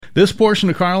This portion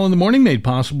of Carl in the Morning made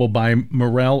possible by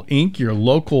Morel Inc., your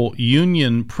local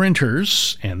union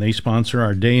printers, and they sponsor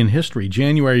our day in history.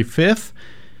 January 5th,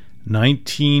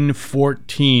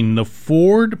 1914, the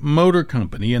Ford Motor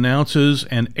Company announces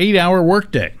an 8-hour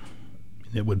workday.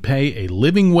 It would pay a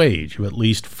living wage of at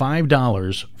least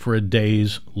 $5 for a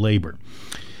day's labor.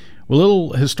 Well, a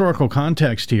little historical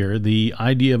context here. The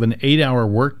idea of an 8-hour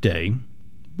workday,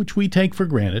 which we take for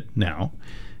granted now,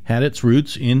 had its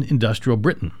roots in industrial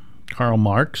Britain. Karl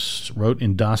Marx wrote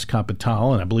in Das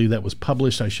Kapital, and I believe that was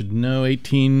published, I should know,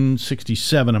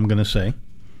 1867, I'm going to say.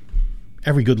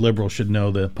 Every good liberal should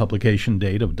know the publication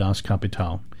date of Das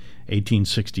Kapital,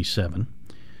 1867.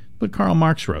 But Karl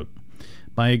Marx wrote,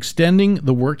 by extending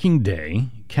the working day,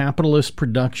 capitalist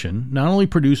production not only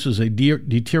produces a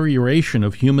deterioration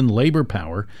of human labor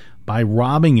power by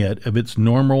robbing it of its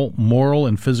normal moral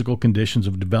and physical conditions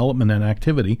of development and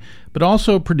activity, but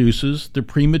also produces the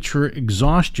premature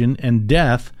exhaustion and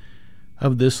death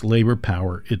of this labor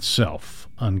power itself,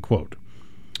 unquote.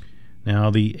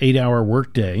 Now, the 8-hour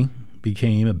workday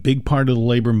became a big part of the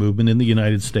labor movement in the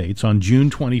United States. On June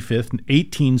 25th,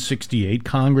 1868,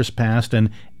 Congress passed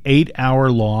an 8-hour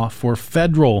law for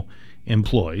federal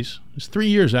employees. It was 3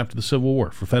 years after the Civil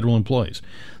War for federal employees.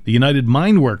 The United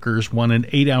Mine Workers won an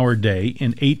 8-hour day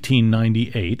in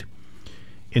 1898.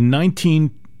 In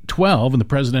 1912, in the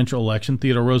presidential election,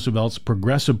 Theodore Roosevelt's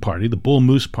Progressive Party, the Bull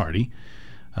Moose Party,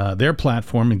 their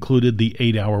platform included the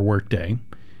 8-hour workday.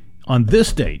 On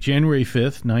this day, January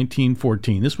 5th,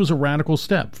 1914, this was a radical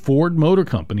step. Ford Motor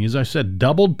Company, as I said,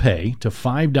 doubled pay to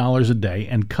 $5 a day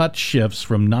and cut shifts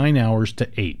from 9 hours to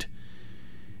 8.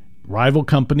 Rival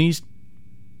companies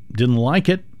didn't like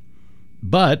it,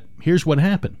 but here's what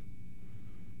happened.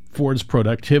 Ford's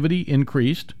productivity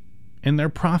increased, and their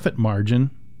profit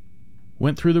margin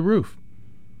went through the roof.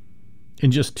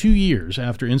 In just 2 years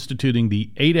after instituting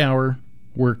the 8-hour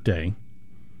workday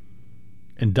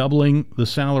and doubling the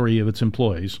salary of its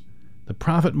employees, the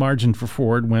profit margin for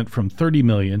Ford went from $30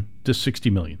 million to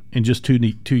 $60 million in just 2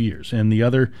 years, and the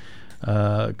other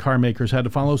car makers had to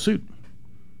follow suit.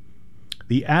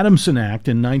 The Adamson Act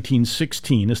in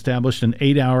 1916 established an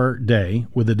 8-hour day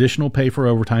with additional pay for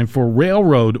overtime for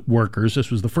railroad workers. This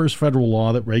was the first federal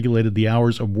law that regulated the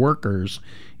hours of workers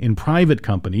in private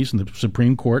companies, and the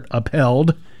Supreme Court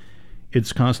upheld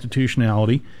its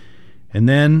constitutionality. And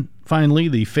then, finally,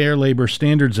 the Fair Labor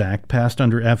Standards Act, passed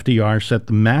under FDR, set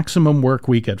the maximum work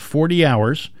week at 40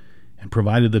 hours and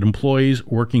provided that employees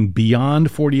working beyond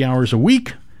 40 hours a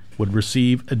week would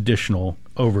receive additional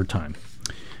overtime.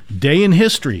 Day in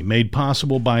History, made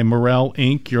possible by Morel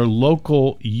Inc., your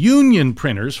local union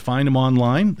printers. Find them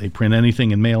online. They print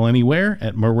anything and mail anywhere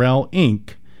at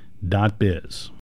morelinc.biz.